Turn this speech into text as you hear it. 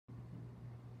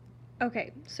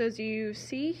Okay, so as you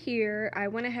see here, I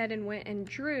went ahead and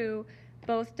drew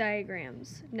both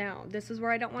diagrams. Now, this is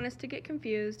where I don't want us to get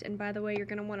confused, and by the way, you're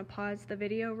going to want to pause the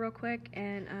video real quick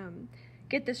and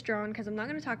get this drawn because I'm not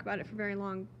going to talk about it for very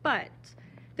long, but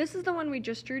this is the one we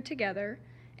just drew together,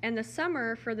 and the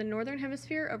summer for the northern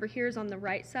hemisphere over here is on the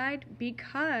right side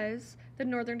because the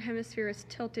northern hemisphere is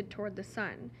tilted toward the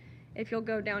sun. If you'll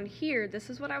go down here, this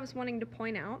is what I was wanting to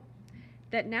point out,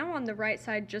 that now on the right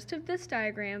side just of this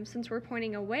diagram, since we're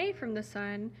pointing away from the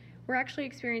sun, we're actually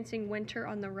experiencing winter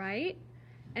on the right,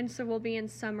 and so we'll be in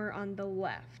summer on the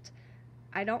left.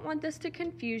 I don't want this to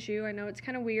confuse you. I know it's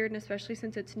kind of weird, and especially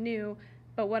since it's new,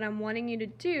 but what I'm wanting you to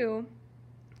do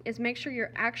is make sure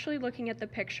you're actually looking at the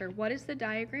picture. What is the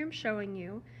diagram showing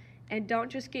you? And don't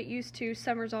just get used to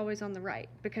summer's always on the right,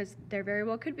 because there very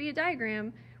well could be a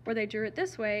diagram where they drew it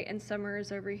this way and summer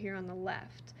is over here on the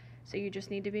left. So you just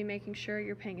need to be making sure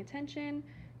you're paying attention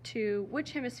to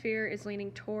which hemisphere is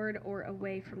leaning toward or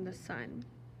away from the sun.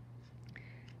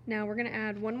 Now we're going to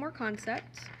add one more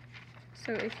concept.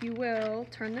 So if you will,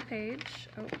 turn the page.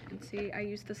 Oh, you can see I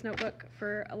used this notebook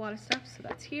for a lot of stuff, so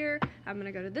that's here. I'm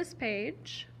going to go to this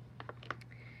page,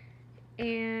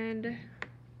 and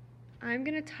I'm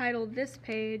going to title this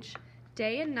page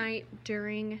Day and Night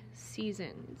During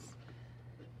Seasons.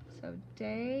 So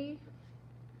day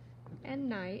and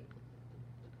night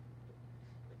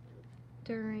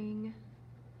during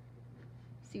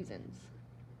seasons.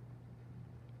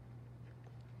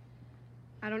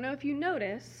 I don't know if you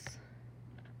notice,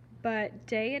 but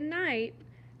day and night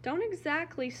don't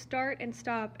exactly start and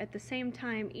stop at the same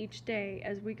time each day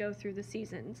as we go through the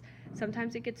seasons.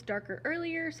 Sometimes it gets darker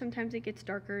earlier, sometimes it gets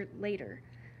darker later.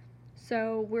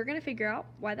 So we're going to figure out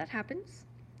why that happens.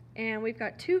 And we've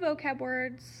got 2 vocab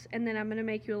words, and then I'm going to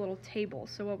make you a little table.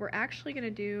 So what we're actually going to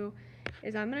do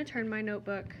is I'm going to turn my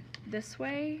notebook this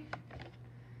way.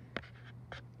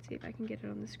 Let's see if I can get it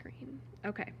on the screen.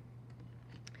 Okay.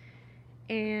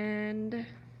 And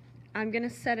I'm going to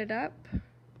set it up.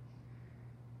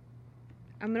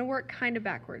 I'm going to work kind of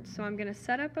backwards. So I'm going to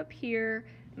set up here.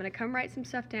 I'm going to come write some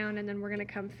stuff down, and then we're going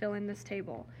to come fill in this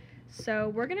table. So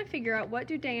we're going to figure out what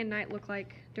do day and night look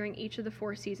like during each of the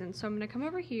 4 seasons. So I'm going to come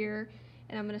over here,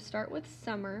 and I'm going to start with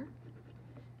summer.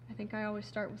 I think I always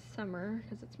start with summer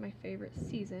because it's my favorite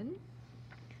season.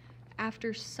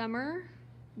 After summer,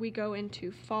 we go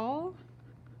into fall.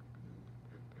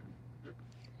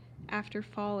 After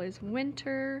fall is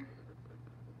winter.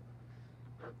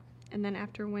 And then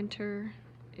after winter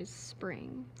is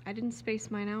spring. I didn't space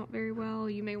mine out very well.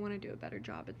 You may want to do a better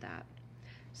job at that.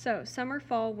 So, summer,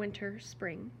 fall, winter,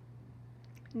 spring.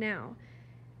 Now,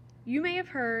 you may have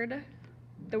heard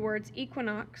the words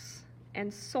equinox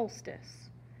and solstice.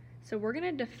 So we're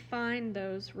going to define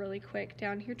those really quick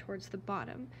down here towards the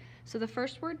bottom. So the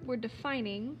first word we're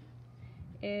defining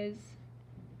is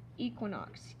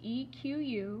equinox.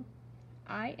 E-Q-U-I-N-O-X.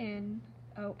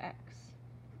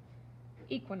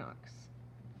 Equinox.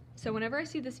 So whenever I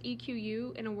see this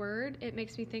EQU in a word, it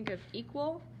makes me think of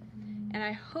equal. And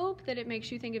I hope that it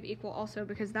makes you think of equal also,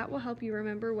 because that will help you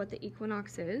remember what the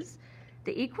equinox is.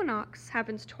 The equinox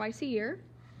happens twice a year,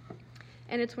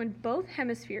 and it's when both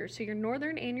hemispheres, so your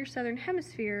northern and your southern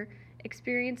hemisphere,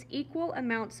 experience equal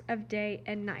amounts of day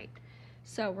and night.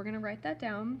 So we're going to write that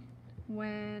down.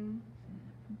 When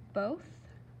both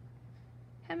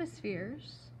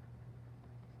hemispheres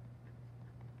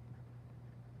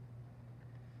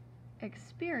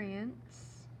experience,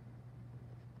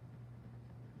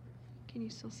 can you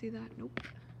still see that? Nope.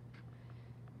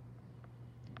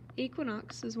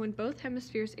 Equinox is when both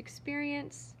hemispheres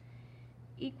experience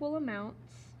equal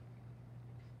amounts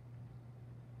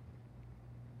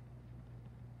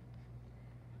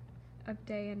of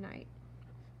day and night.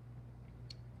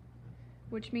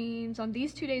 Which means on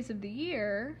these 2 days of the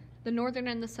year, the northern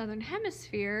and the southern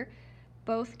hemisphere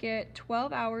both get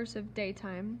 12 hours of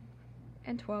daytime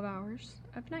and 12 hours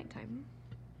of nighttime.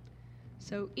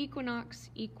 So equinox,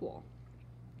 equal.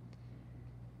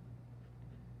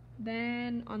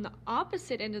 Then on the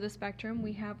opposite end of the spectrum,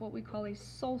 we have what we call a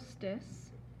solstice,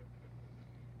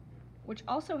 which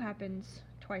also happens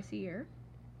twice a year.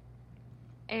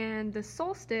 And the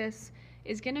solstice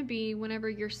is going to be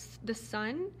whenever the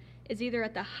sun is either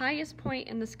at the highest point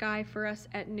in the sky for us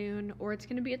at noon, or it's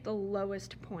going to be at the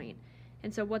lowest point.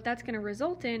 And so what that's going to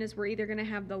result in is we're either going to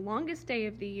have the longest day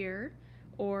of the year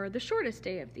or the shortest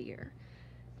day of the year.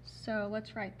 So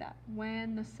let's write that.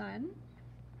 When the sun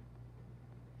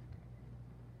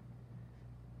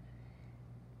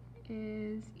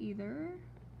is either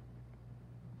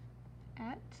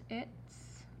at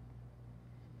its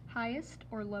highest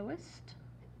or lowest.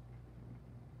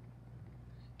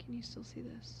 Can you still see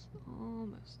this?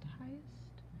 Almost. Highest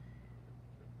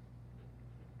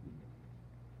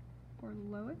or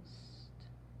lowest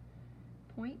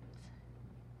point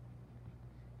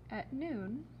at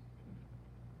noon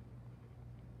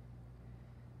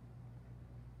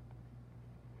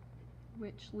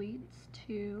which leads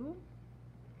to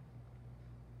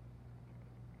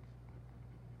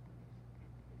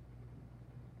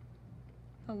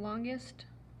the longest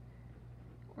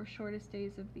or shortest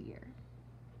days of the year.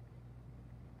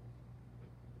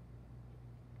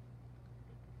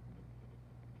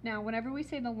 Now, whenever we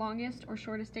say the longest or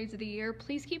shortest days of the year,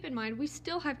 please keep in mind we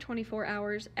still have 24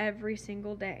 hours every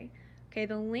single day. Okay,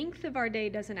 the length of our day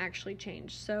doesn't actually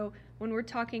change. So when we're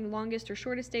talking longest or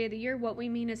shortest day of the year, what we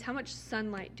mean is how much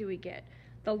sunlight do we get.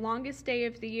 The longest day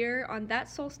of the year, on that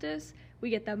solstice,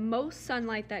 we get the most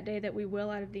sunlight that day that we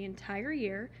will out of the entire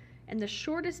year. And the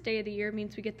shortest day of the year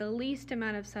means we get the least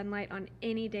amount of sunlight on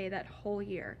any day that whole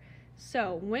year.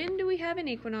 So when do we have an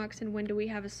equinox and when do we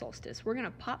have a solstice? We're going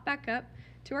to pop back up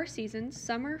to our seasons: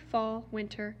 summer, fall,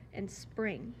 winter, and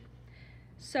spring.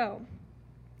 So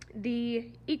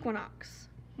the equinox,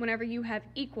 whenever you have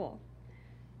equal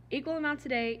amounts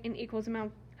of day and equal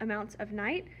amounts of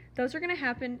night, those are going to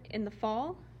happen in the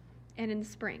fall and in the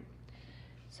spring.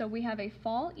 So we have a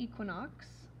fall equinox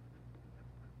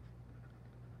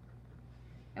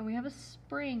and we have a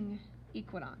spring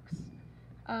equinox.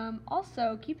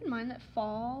 Also, keep in mind that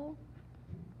fall,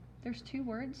 there's two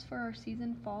words for our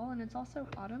season, fall, and it's also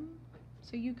autumn.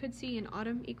 So you could see an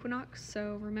autumn equinox,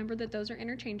 so remember that those are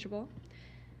interchangeable.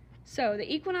 So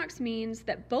the equinox means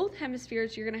that both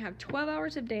hemispheres, you're going to have 12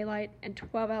 hours of daylight and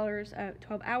 12 hours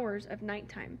of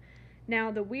nighttime.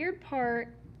 Now, the weird part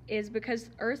is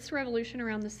because Earth's revolution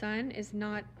around the sun is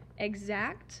not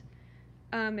exact.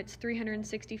 It's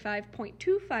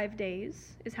 365.25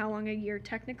 days is how long a year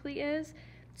technically is.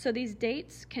 So these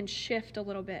dates can shift a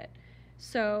little bit.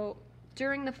 So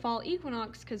during the fall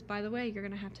equinox, because by the way, you're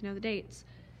going to have to know the dates,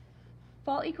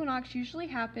 fall equinox usually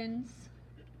happens,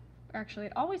 or actually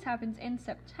it always happens in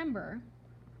September,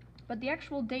 but the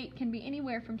actual date can be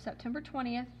anywhere from September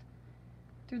 20th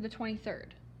through the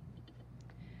 23rd.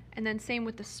 And then same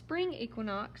with the spring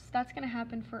equinox, that's going to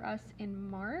happen for us in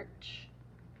March,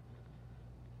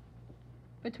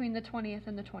 between the 20th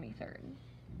and the 23rd.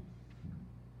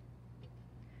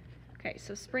 Okay,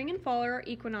 so spring and fall are our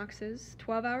equinoxes,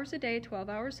 12 hours a day, 12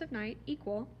 hours of night,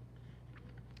 equal.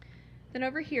 Then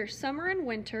over here, summer and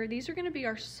winter, these are going to be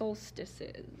our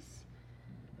solstices.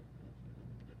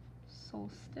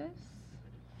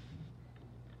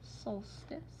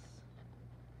 Solstice,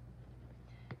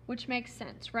 which makes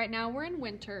sense. Right now we're in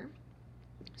winter,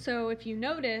 so if you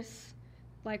notice,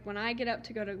 like when I get up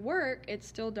to go to work, it's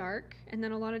still dark, and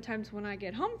then a lot of times when I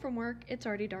get home from work, it's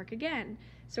already dark again.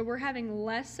 So we're having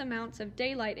less amounts of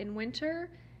daylight in winter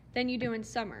than you do in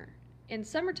summer. In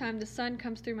summertime, the sun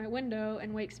comes through my window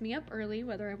and wakes me up early,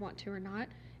 whether I want to or not,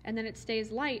 and then it stays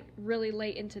light really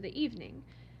late into the evening.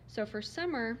 So for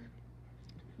summer,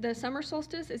 the summer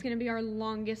solstice is going to be our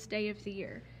longest day of the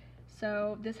year.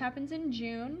 So this happens in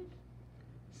June,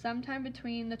 sometime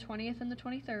between the 20th and the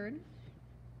 23rd.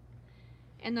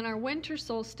 And then our winter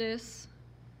solstice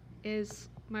is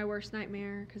my worst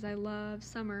nightmare because I love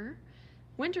summer.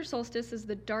 Winter solstice is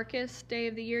the darkest day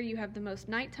of the year. You have the most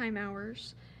nighttime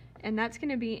hours, and that's going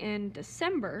to be in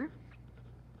December.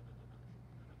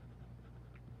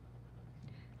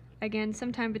 Again,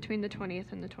 sometime between the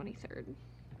 20th and the 23rd.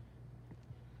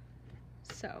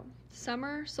 So,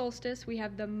 summer solstice, we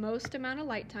have the most amount of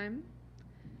light time.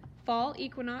 Fall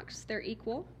equinox, they're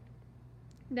equal.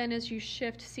 Then as you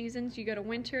shift seasons, you go to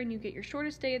winter and you get your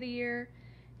shortest day of the year.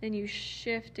 Then you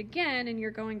shift again and you're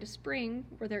going to spring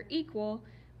where they're equal,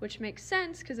 which makes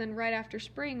sense because then right after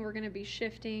spring we're going to be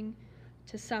shifting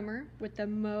to summer with the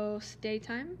most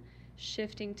daytime,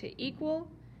 shifting to equal,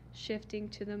 shifting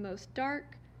to the most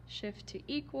dark, shift to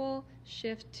equal,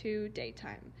 shift to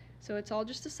daytime. So it's all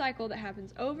just a cycle that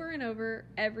happens over and over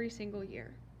every single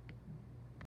year.